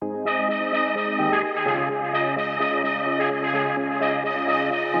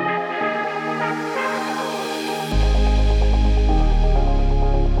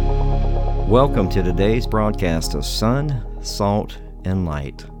Welcome to today's broadcast of Sun, Salt, and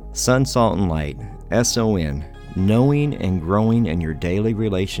Light. Sun, Salt, and Light, S-O-N, knowing and growing in your daily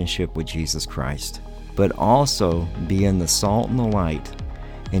relationship with Jesus Christ, but also being the salt and the light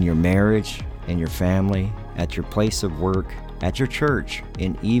in your marriage, in your family, at your place of work, at your church,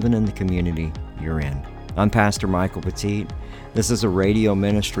 and even in the community you're in. I'm Pastor Michael Petit. This is a radio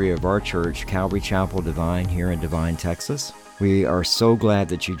ministry of our church, Calvary Chapel Divine, here in Divine, Texas. We are so glad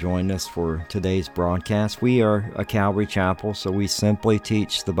that you joined us for today's broadcast. We are a Calvary Chapel, so we simply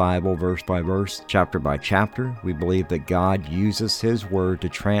teach the Bible verse by verse, chapter by chapter. We believe that God uses His Word to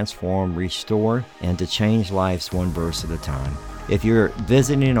transform, restore, and to change lives one verse at a time. If you're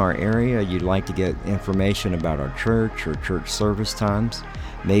visiting our area, you'd like to get information about our church or church service times,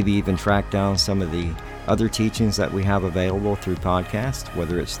 maybe even track down some of the other teachings that we have available through podcast,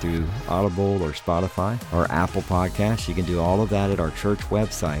 whether it's through Audible or Spotify or Apple Podcasts, you can do all of that at our church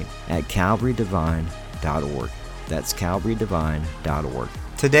website at calvarydivine.org. That's calvarydivine.org.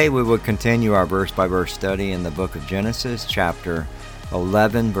 Today we will continue our verse-by-verse study in the book of Genesis, chapter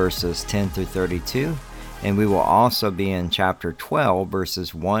 11, verses 10 through 32, and we will also be in chapter 12,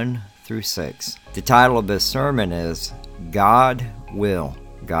 verses 1 through 6. The title of this sermon is God Will.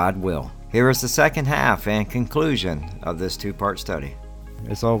 God Will. Here is the second half and conclusion of this two-part study.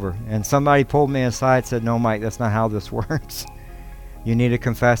 It's over. And somebody pulled me aside and said, "No, Mike, that's not how this works. You need to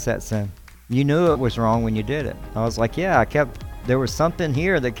confess that sin. You knew it was wrong when you did it." I was like, yeah, there was something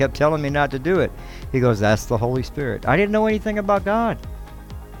here that kept telling me not to do it. He goes, "That's the Holy Spirit." I didn't know anything about God.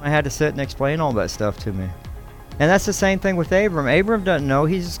 I had to sit and explain all that stuff to me. And that's the same thing with Abram. Abram doesn't know.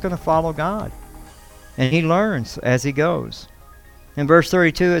 He's just going to follow God. And he learns as he goes. In verse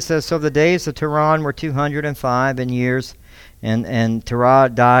 32 it says, "So the days of Tehran were 205 in years, and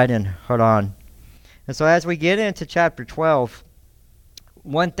Terah died in Haran." And so as we get into chapter 12,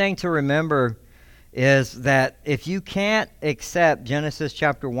 one thing to remember is that if you can't accept Genesis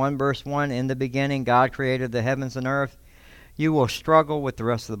chapter 1, verse 1, in the beginning God created the heavens and earth, you will struggle with the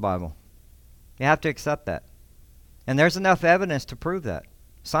rest of the Bible. You have to accept that. And there's enough evidence to prove that.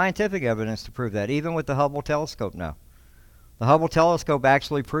 Scientific evidence to prove that, even with the Hubble telescope now. The Hubble telescope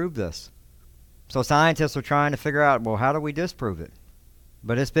actually proved this. So scientists are trying to figure out, well, how do we disprove it?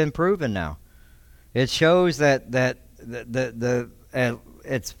 But it's been proven now. It shows that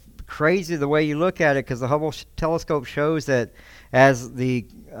it's crazy the way you look at it, because the Hubble telescope shows that as the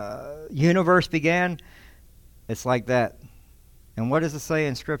universe began, it's like that. And what does it say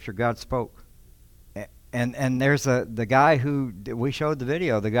in Scripture? God spoke. And there's the guy who we showed the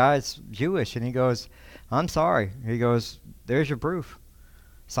video. The guy's Jewish, and he goes, "I'm sorry." He goes, "There's your proof.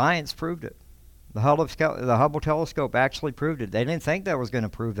 Science proved it. The Hubble telescope actually proved it." They didn't think that was going to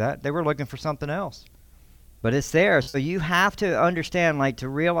prove that. They were looking for something else. But it's there. So you have to understand, to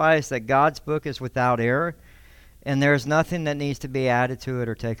realize that God's book is without error, and there's nothing that needs to be added to it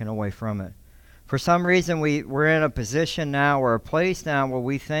or taken away from it. For some reason, we're in a position now or a place now where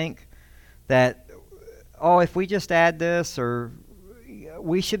we think that, if we just add this, or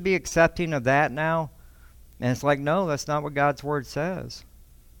we should be accepting of that now. And it's like, no, that's not what God's Word says.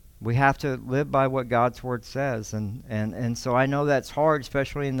 We have to live by what God's Word says. And so I know that's hard,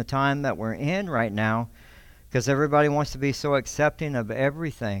 especially in the time that we're in right now, because everybody wants to be so accepting of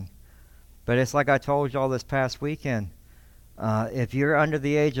everything. But it's like I told you all this past weekend. If you're under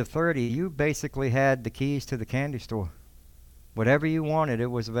the age of 30, you basically had the keys to the candy store. Whatever you wanted, it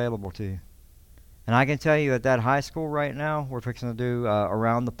was available to you. And I can tell you at that high school right now, we're fixing to do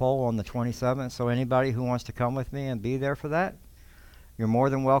Around the Pole on the 27th. So anybody who wants to come with me and be there for that, you're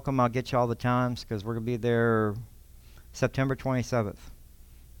more than welcome. I'll get you all the times, because we're going to be there September 27th.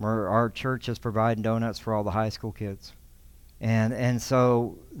 Where our church is providing donuts for all the high school kids. And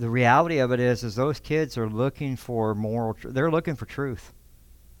so the reality of it is those kids are looking for they're looking for truth.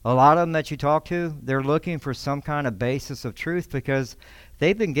 A lot of them that you talk to, they're looking for some kind of basis of truth, because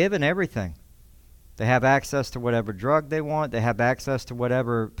they've been given everything. They have access to whatever drug they want. They have access to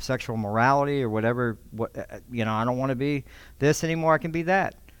whatever sexual morality or whatever, I don't want to be this anymore, I can be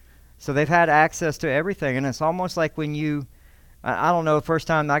that. So they've had access to everything. And it's almost like when I don't know, the first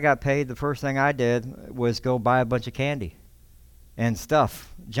time I got paid, the first thing I did was go buy a bunch of candy and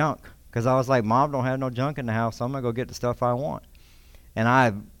stuff, junk. Because I was like, Mom don't have no junk in the house, so I'm going to go get the stuff I want.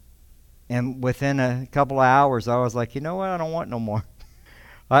 And within a couple of hours, I was like, you know what, I don't want no more.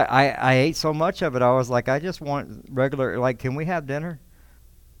 I ate so much of it, I was like, I just want regular, can we have dinner?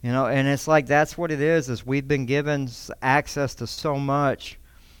 And it's like, that's what it is we've been given access to so much.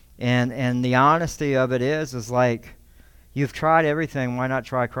 And the honesty of it is like, you've tried everything, why not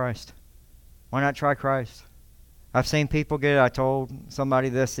try Christ? Why not try Christ? I've seen people get it. I told somebody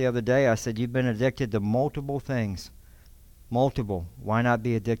this the other day. I said, you've been addicted to multiple things. Multiple. Why not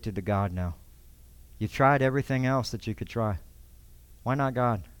be addicted to God now? You've tried everything else that you could try. Why not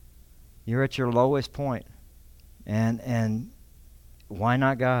God? You're at your lowest point. And why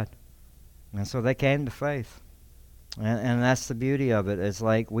not God? And so they came to faith. And that's the beauty of it. It's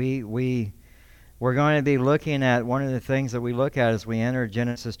like we're going to be looking at, one of the things that we look at as we enter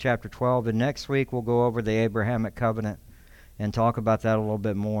Genesis chapter 12. And next week we'll go over the Abrahamic covenant and talk about that a little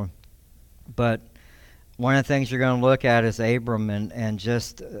bit more. But one of the things you're going to look at is Abram and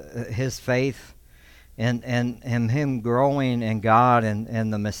just his faith and him growing in God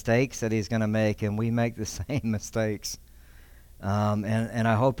and the mistakes that he's going to make. And we make the same mistakes. And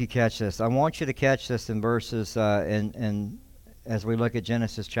I hope you catch this. I want you to catch this in verses, as we look at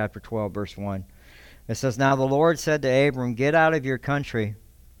Genesis chapter 12, verse 1. It says, Now the Lord said to Abram, Get out of your country,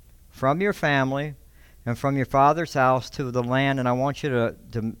 from your family, and from your father's house to the land. And I want you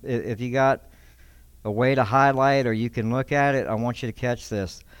to if you got a way to highlight or you can look at it, I want you to catch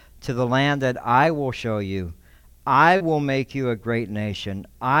this. To the land that I will show you. I will make you a great nation.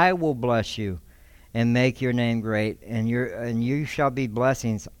 I will bless you and make your name great, and you shall be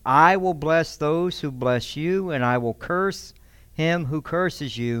blessings. I will bless those who bless you, and I will curse him who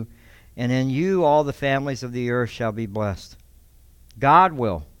curses you, and in you all the families of the earth shall be blessed. God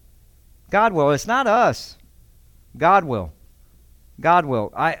will. God will. It's not us. God will. God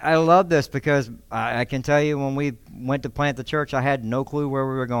will. I love this because I can tell you when we went to plant the church, I had no clue where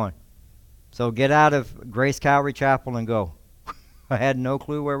we were going. So get out of Grace Calvary Chapel and go. I had no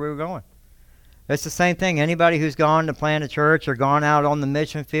clue where we were going. It's the same thing. Anybody who's gone to plant a church or gone out on the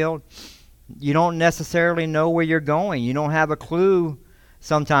mission field, you don't necessarily know where you're going. You don't have a clue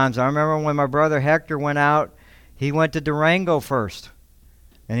sometimes. I remember when my brother Hector went out, he went to Durango first.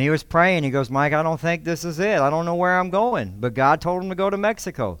 And he was praying. He goes, Mike, I don't think this is it. I don't know where I'm going. But God told him to go to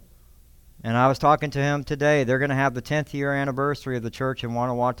Mexico. And I was talking to him today. They're going to have the 10th year anniversary of the church in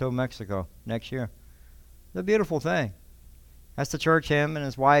Guanajuato, Mexico next year. It's a beautiful thing. That's the church him and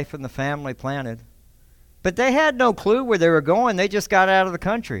his wife and the family planted. But they had no clue where they were going. They just got out of the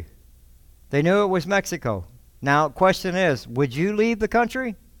country. They knew it was Mexico. Now, the question is, would you leave the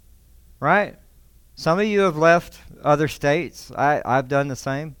country? Right? Some of you have left other states. I've done the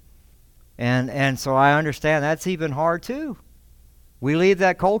same. And so I understand that's even hard too. We leave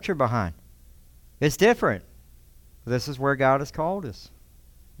that culture behind. It's different. This is where God has called us.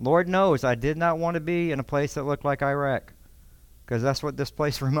 Lord knows I did not want to be in a place that looked like Iraq, because that's what this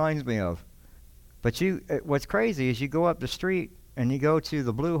place reminds me of. But what's crazy is you go up the street and you go to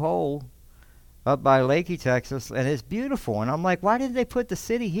the Blue Hole up by Lakey, Texas, and it's beautiful. And I'm like, why did they put the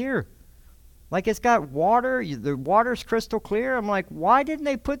city here? Like, it's got water. The water's crystal clear. I'm like, why didn't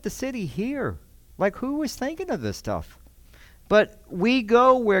they put the city here? Like, who was thinking of this stuff? But we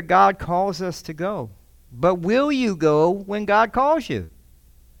go where God calls us to go. But will you go when God calls you?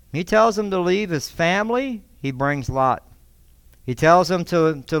 He tells him to leave his family. He brings Lot. He tells him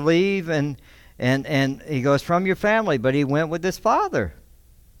to leave and he goes from your family, but he went with his father.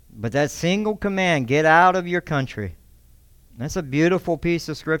 But that single command, get out of your country. That's a beautiful piece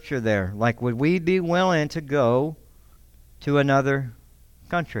of scripture there. Like, would we be willing to go to another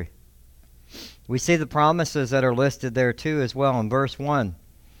country? We see the promises that are listed there too as well in verse 1.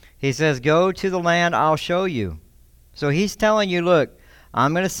 He says, go to the land I'll show you. So he's telling you, look,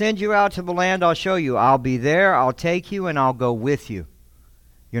 I'm going to send you out to the land I'll show you. I'll be there, I'll take you, and I'll go with you.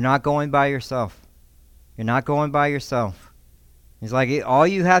 You're not going by yourself. You're not going by yourself. He's like, all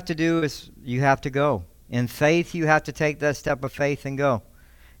you have to do is you have to go. In faith, you have to take that step of faith and go.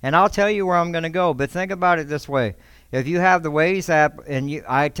 And I'll tell you where I'm going to go, but think about it this way. If you have the Waze app and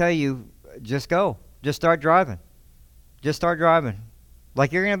I tell you, just go. Just start driving. Just start driving.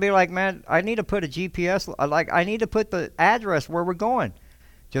 Like, you're going to be like, man, I need to put a GPS. I need to put the address where we're going.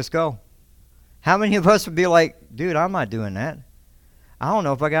 Just go. How many of us would be like, dude, I'm not doing that. I don't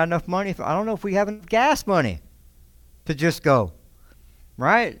know if I got enough money. I don't know if we have enough gas money to just go.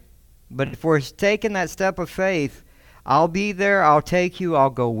 Right? But if we're taking that step of faith, I'll be there, I'll take you, I'll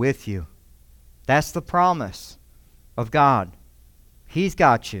go with you. That's the promise of God. He's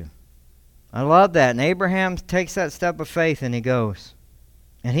got you. I love that. And Abraham takes that step of faith and he goes.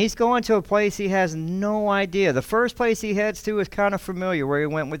 And he's going to a place he has no idea. The first place he heads to is kind of familiar, where he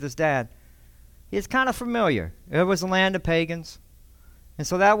went with his dad. It's kind of familiar. It was a land of pagans. And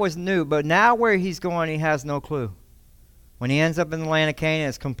so that was new. But now where he's going, he has no clue. When he ends up in the land of Canaan,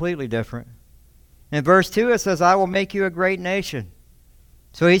 it's completely different. In verse 2, it says, I will make you a great nation.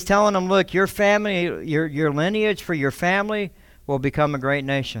 So he's telling them, look, your family, your lineage for your family will become a great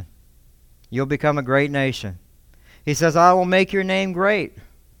nation. You'll become a great nation. He says, I will make your name great.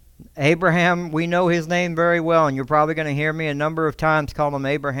 Abraham, we know his name very well, and you're probably going to hear me a number of times call him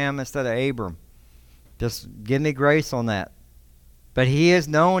Abraham instead of Abram. Just give me grace on that. But he is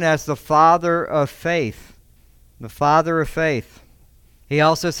known as the father of faith. The father of faith. He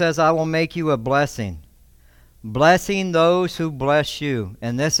also says, I will make you a blessing. Blessing those who bless you.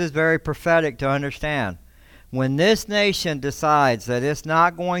 And this is very prophetic to understand. When this nation decides that it's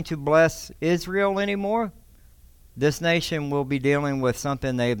not going to bless Israel anymore, this nation will be dealing with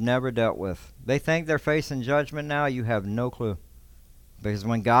something they've never dealt with. They think they're facing judgment now. You have no clue. Because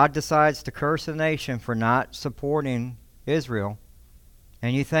when God decides to curse a nation for not supporting Israel,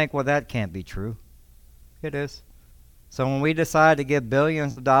 and you think, well, that can't be true. It is. So when we decide to give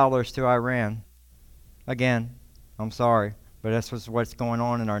billions of dollars to Iran, again, I'm sorry, but that's what's going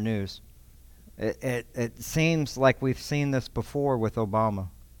on in our news. It seems like we've seen this before with Obama,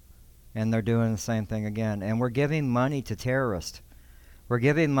 and they're doing the same thing again. And we're giving money to terrorists. We're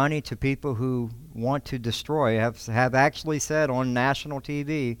giving money to people who want to destroy, have actually said on national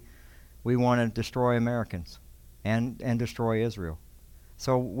TV, we want to destroy Americans and destroy Israel.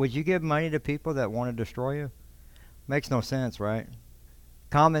 So would you give money to people that want to destroy you? Makes no sense, right?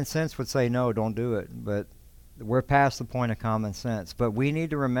 Common sense would say no, don't do it. But we're past the point of common sense. But we need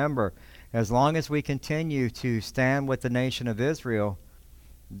to remember, as long as we continue to stand with the nation of Israel,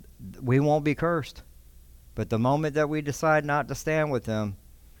 we won't be cursed. But the moment that we decide not to stand with them,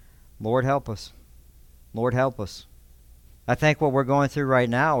 Lord help us. Lord help us. I think what we're going through right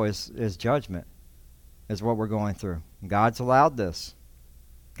now is judgment, is what we're going through. God's allowed this.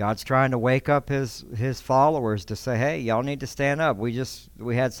 God's trying to wake up his followers to say, hey, y'all need to stand up. We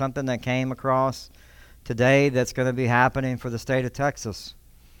had something that came across today that's going to be happening for the state of Texas.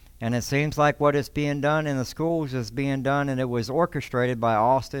 And it seems like what is being done in the schools is being done, and it was orchestrated by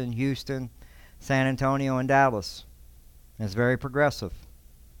Austin, Houston, San Antonio, and Dallas. It's very progressive.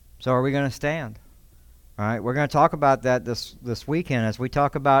 So are we going to stand? All right, we're going to talk about that this weekend as we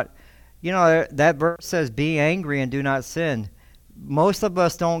talk about, that verse says, be angry and do not sin. Most of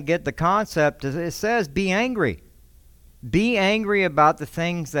us don't get the concept. It says, be angry. Be angry about the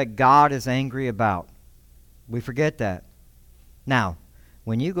things that God is angry about. We forget that. Now,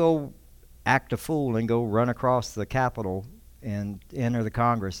 when you go act a fool and go run across the Capitol and enter the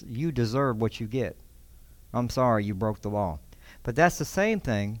Congress, you deserve what you get. I'm sorry, you broke the law. But that's the same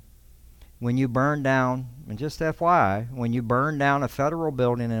thing when you burn down, and just FYI, when you burn down a federal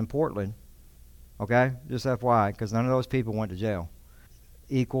building in Portland, okay? Just FYI, because none of those people went to jail.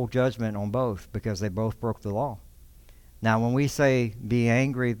 Equal judgment on both because they both broke the law. Now, when we say be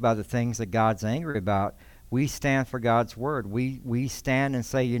angry about the things that God's angry about, we stand for God's word. We stand and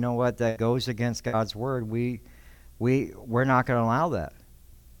say, you know what, that goes against God's word. We're not going to allow that.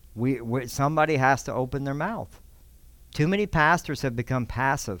 Somebody has to open their mouth. Too many pastors have become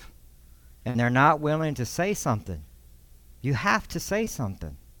passive, and they're not willing to say something. You have to say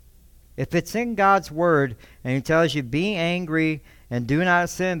something. If it's in God's word and he tells you be angry and do not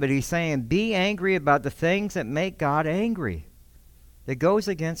sin, but he's saying be angry about the things that make God angry. It goes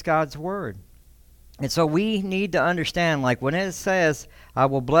against God's word. And so we need to understand, like when it says, I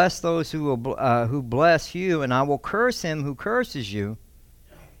will bless those who bless you, and I will curse him who curses you,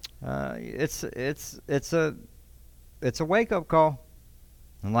 it's a wake-up call.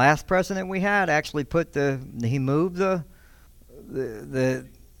 The last president we had actually he moved the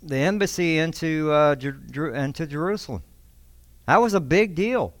embassy into Jerusalem. That was a big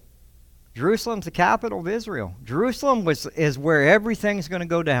deal. Jerusalem's the capital of Israel. Jerusalem is where everything's going to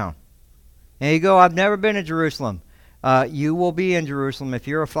go down. And you go, I've never been to Jerusalem. You will be in Jerusalem. If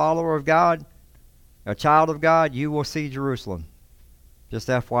you're a follower of God, a child of God, you will see Jerusalem. Just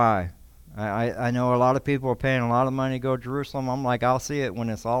FYI. I know a lot of people are paying a lot of money to go to Jerusalem. I'm like, I'll see it when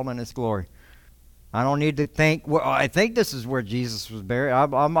it's all in its glory. I don't need to think, well, I think this is where Jesus was buried.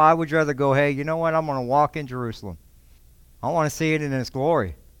 I would rather go, hey, you know what? I'm going to walk in Jerusalem. I want to see it in its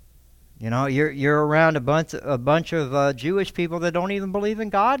glory. You're around a bunch of Jewish people that don't even believe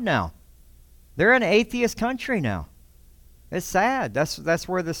in God now. They're an atheist country now. It's sad. That's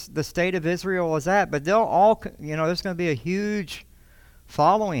where the state of Israel is at. But they'll all, there's going to be a huge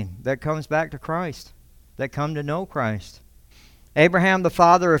following that comes back to Christ, that come to know Christ. Abraham, the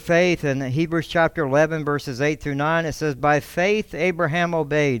father of faith, in Hebrews chapter 11, verses 8 through 9, it says, by faith Abraham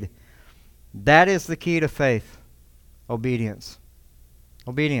obeyed. That is the key to faith. Obedience.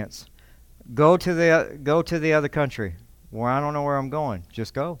 Obedience. Go to the other country. Well, I don't know where I'm going.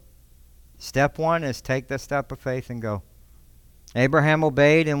 Just go. Step one is take the step of faith and go. Abraham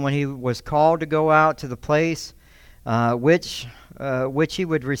obeyed, and when he was called to go out to the place which he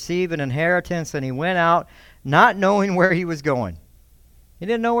would receive an inheritance, and he went out not knowing where he was going. He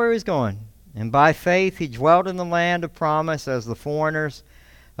didn't know where he was going. And by faith he dwelt in the land of promise as the foreigners,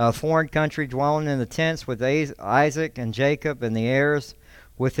 foreign country, dwelling in the tents with Isaac and Jacob and the heirs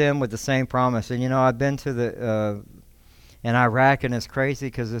with him with the same promise. And I've been to in Iraq, and it's crazy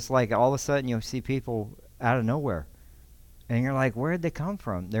because it's like all of a sudden you'll see people out of nowhere. And you're like, where did they come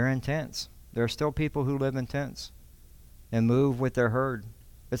from? They're in tents. There are still people who live in tents and move with their herd.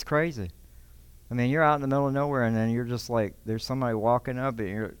 It's crazy. I mean, you're out in the middle of nowhere, and then you're just like, there's somebody walking up, and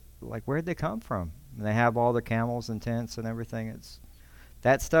you're like, where'd they come from? And they have all the camels and tents and everything. It's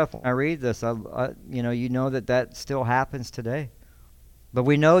that stuff. When I read this, you know that still happens today. But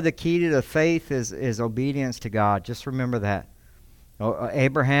we know the key to the faith is obedience to God. Just remember that.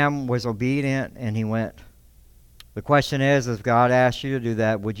 Abraham was obedient, and he went. The question is, if God asked you to do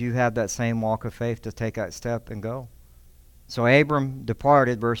that, would you have that same walk of faith to take that step and go? So Abram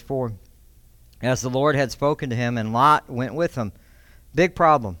departed, verse 4, as the Lord had spoken to him, and Lot went with him. Big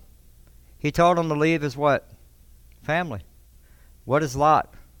problem. He told him to leave his what? Family. What is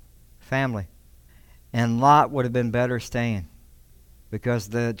Lot? Family. And Lot would have been better staying. Because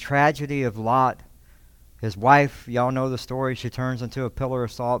the tragedy of Lot, his wife, y'all know the story, she turns into a pillar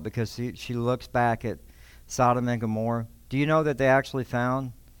of salt because she looks back at Sodom and Gomorrah. Do you know that they actually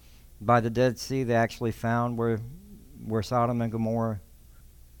found, by the Dead Sea, they actually found where Sodom and Gomorrah,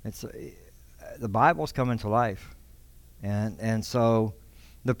 the Bible's coming to life. And so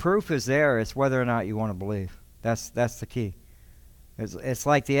the proof is there. It's whether or not you want to believe. That's the key. It's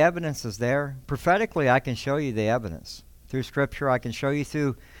like the evidence is there. Prophetically, I can show you the evidence. Through Scripture, I can show you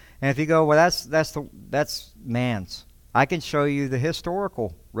through, and if you go, well, that's man's. I can show you the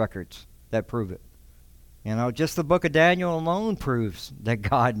historical records that prove it. Just the book of Daniel alone proves that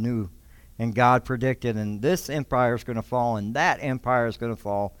God knew and God predicted, and this empire is going to fall, and that empire is going to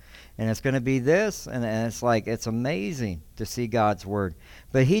fall, and it's going to be this, and it's like, it's amazing to see God's word.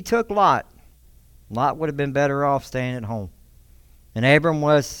 But he took Lot. Lot would have been better off staying at home. And Abram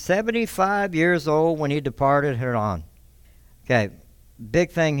was 75 years old when he departed Haran. Okay,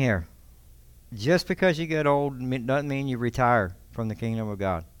 big thing here. Just because you get old doesn't mean you retire from the kingdom of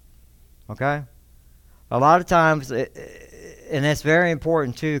God. Okay? A lot of times, and it's very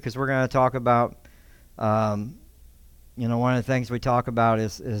important too, because we're going to talk about, one of the things we talk about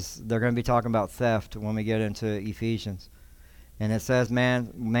is they're going to be talking about theft when we get into Ephesians. And it says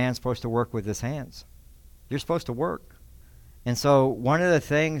man's supposed to work with his hands. You're supposed to work. And so one of the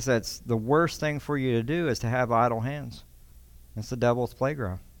things that's the worst thing for you to do is to have idle hands. It's the devil's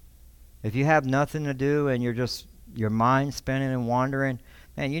playground. If you have nothing to do and your mind's spinning and wandering,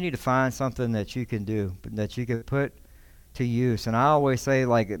 man, you need to find something that you can do, that you can put to use. And I always say,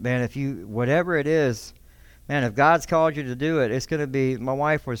 like, man, whatever it is, man, if God's called you to do it, it's going to be, my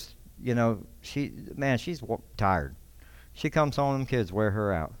wife was, she's tired. She comes home, them kids wear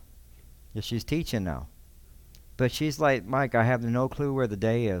her out. She's teaching now. But she's like, Mike, I have no clue where the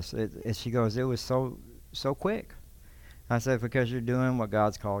day is. She goes, it was so quick. I said, because you're doing what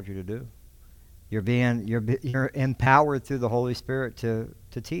God's called you to do. You're empowered through the Holy Spirit to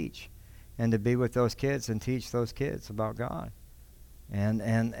teach and to be with those kids and teach those kids about God.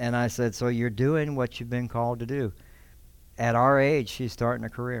 And I said, so you're doing what you've been called to do. At our age, she's starting a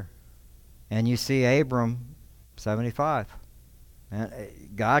career. And you see Abram, 75. And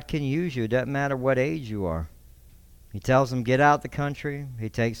God can use you. It doesn't matter what age you are. He tells him, get out the country. He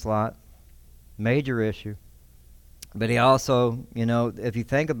takes Lot. Major issue. But he also, if you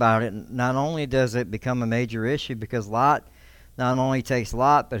think about it, not only does it become a major issue because Lot not only takes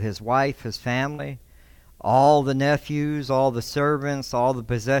Lot, but his wife, his family, all the nephews, all the servants, all the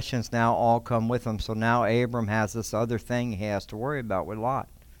possessions now all come with him. So now Abram has this other thing he has to worry about with Lot.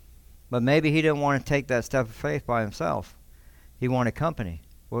 But maybe he didn't want to take that step of faith by himself. He wanted company.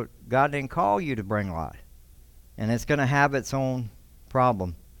 Well, God didn't call you to bring Lot. And it's going to have its own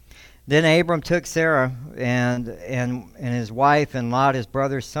problem. Then Abram took Sarah and his wife and Lot, his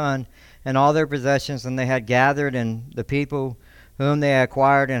brother's son, and all their possessions, and they had gathered and the people whom they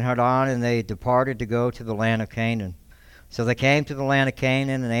acquired in Haran, and they departed to go to the land of Canaan. So they came to the land of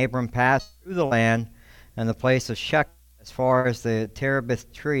Canaan, and Abram passed through the land and the place of Shechem as far as the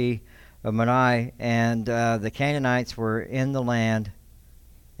terebinth tree of Moreh, and the Canaanites were in the land.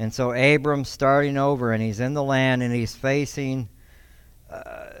 And so Abram's starting over, and he's in the land, and he's facing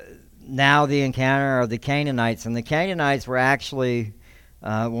now the encounter of the Canaanites. And the Canaanites were actually,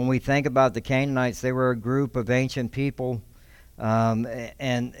 when we think about the Canaanites, they were a group of ancient people,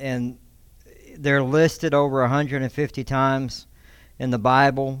 and they're listed over 150 times in the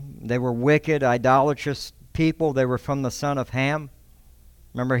Bible. They were wicked, idolatrous people. They were from the son of Ham.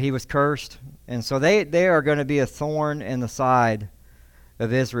 Remember, he was cursed. And so they are going to be a thorn in the side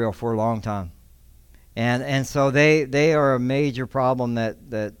of Israel for a long time. And so they are a major problem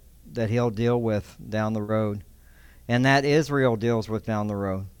that he'll deal with down the road, and that Israel deals with down the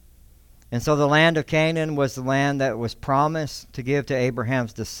road. And so the land of Canaan was the land that was promised to give to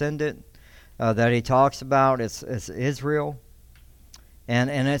Abraham's descendant that he talks about. It's Israel. And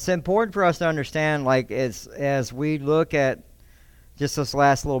it's important for us to understand, like, as we look at just this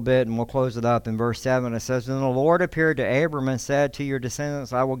last little bit, and we'll close it up in verse 7. It says, "And the Lord appeared to Abram and said, to your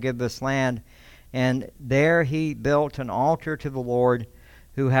descendants I will give this land. And there he built an altar to the Lord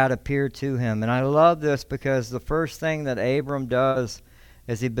who had appeared to him." And I love this because the first thing that Abram does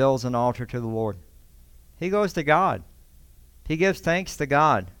is he builds an altar to the Lord. He goes to God. He gives thanks to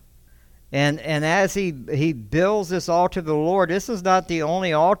God. And as he builds this altar to the Lord, this is not the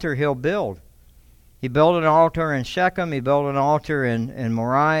only altar he'll build. He built an altar in Shechem. He built an altar in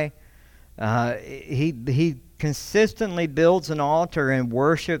Moriah. He consistently builds an altar and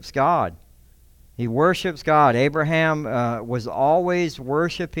worships God. He worships God. Abraham was always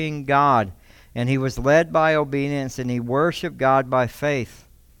worshiping God, and he was led by obedience, and he worshiped God by faith.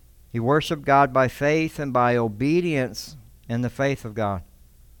 He worshiped God by faith and by obedience in the faith of God.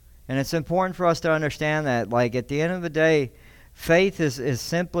 And it's important for us to understand that, like, at the end of the day, faith is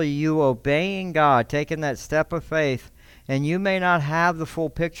simply you obeying God, taking that step of faith, and you may not have the full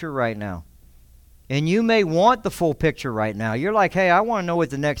picture right now. And you may want the full picture right now. You're like, hey, I want to know what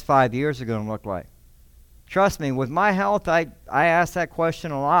the next 5 years are going to look like. Trust me, with my health, I ask that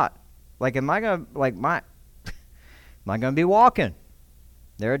question a lot. Like, am I going to be walking?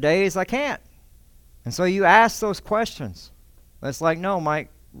 There are days I can't. And so you ask those questions. It's like, no, Mike,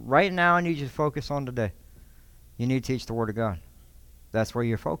 right now I need you to focus on today. You need to teach the Word of God. That's where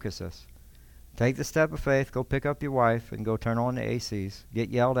your focus is. Take the step of faith, go pick up your wife, and go turn on the ACs. Get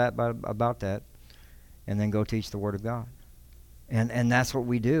yelled at about that, and then go teach the Word of God. And that's what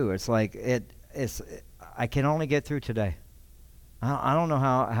we do. It's like, I can only get through today. I don't know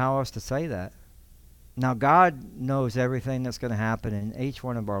how else to say that. Now, God knows everything that's going to happen in each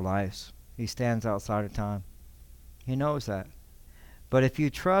one of our lives. He stands outside of time. He knows that. But if you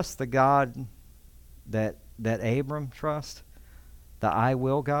trust the God that Abram trusts, the I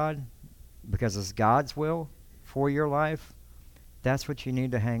will God, because it's God's will for your life, that's what you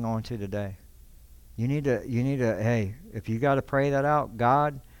need to hang on to today. You need to, hey, if you got to pray that out,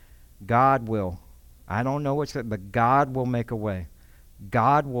 God will. I don't know what's good, but God will make a way.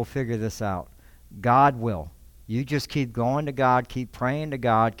 God will figure this out. God will. You just keep going to God, keep praying to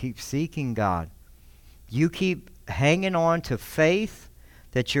God, keep seeking God. You keep hanging on to faith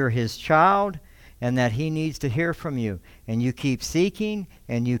that you're His child and that He needs to hear from you. And you keep seeking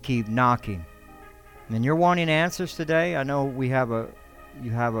and you keep knocking. And you're wanting answers today. I know you have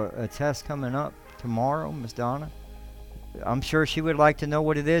a test coming up tomorrow, Miss Donna. I'm sure she would like to know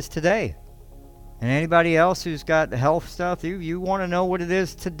what it is today. And anybody else who's got health stuff, you want to know what it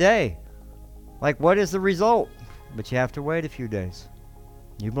is today. Like, what is the result? But you have to wait a few days.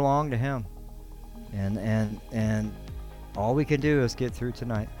 You belong to Him. And all we can do is get through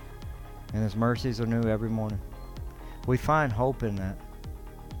tonight. And His mercies are new every morning. We find hope in that.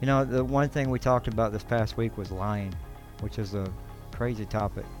 You know, the one thing we talked about this past week was lying, which is a crazy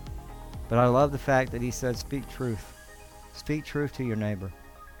topic. But I love the fact that He said, speak truth. Speak truth to your neighbor.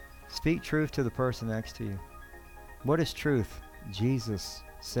 Speak truth to the person next to you. What is truth? Jesus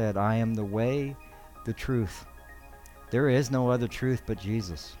said, I am the way, the truth. There is no other truth but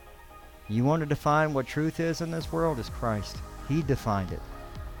Jesus. You want to define what truth is in this world? Is Christ. He defined it.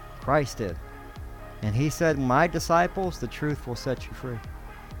 Christ did. And He said, my disciples, the truth will set you free.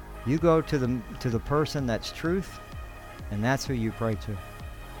 You go to the person that's truth, and that's who you pray to.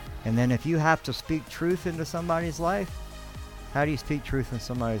 And then if you have to speak truth into somebody's life, how do you speak truth in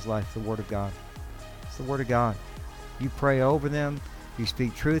somebody's life? The Word of God. It's the Word of God. You pray over them. You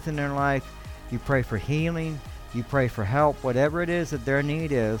speak truth in their life. You pray for healing. You pray for help. Whatever it is that their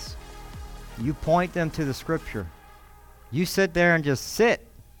need is, you point them to the Scripture. You sit there and just sit.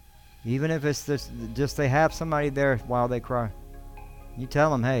 Even if it's just they have somebody there while they cry. You tell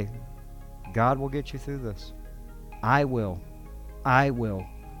them, hey, God will get you through this. I will. I will.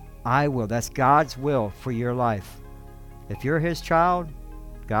 I will. That's God's will for your life. If you're His child,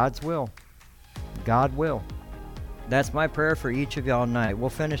 God's will. God will. That's my prayer for each of y'all tonight. We'll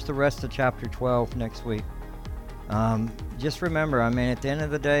finish the rest of chapter 12 next week. Just remember, at the end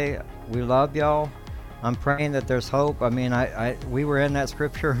of the day, we love y'all. I'm praying that there's hope. We were in that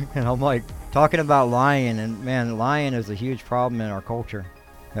scripture, and I'm like talking about lying, and man, lying is a huge problem in our culture.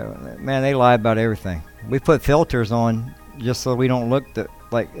 Man, they lie about everything. We put filters on just so we don't look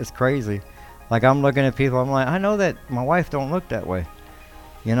like it's crazy. Like I'm looking at people, I'm like, I know that my wife don't look that way.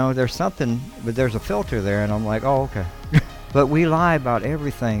 You know, there's something, but there's a filter there, and I'm like, oh, okay. But we lie about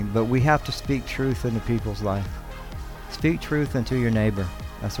everything, but we have to speak truth into people's life. Speak truth into your neighbor.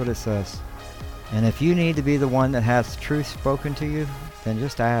 That's what it says. And if you need to be the one that has truth spoken to you, then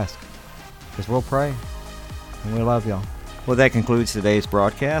just ask. Because we'll pray. And we love y'all. Well, that concludes today's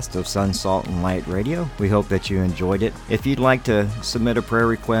broadcast of Sun, Salt, and Light Radio. We hope that you enjoyed it. If you'd like to submit a prayer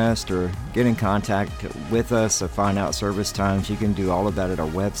request or get in contact with us or find out service times, you can do all of that at our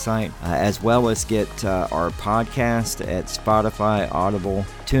website, as well as get our podcast at Spotify, Audible,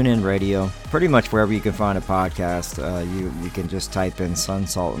 TuneIn Radio. Pretty much wherever you can find a podcast, you can just type in Sun,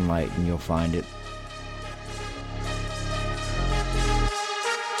 Salt, and Light and you'll find it.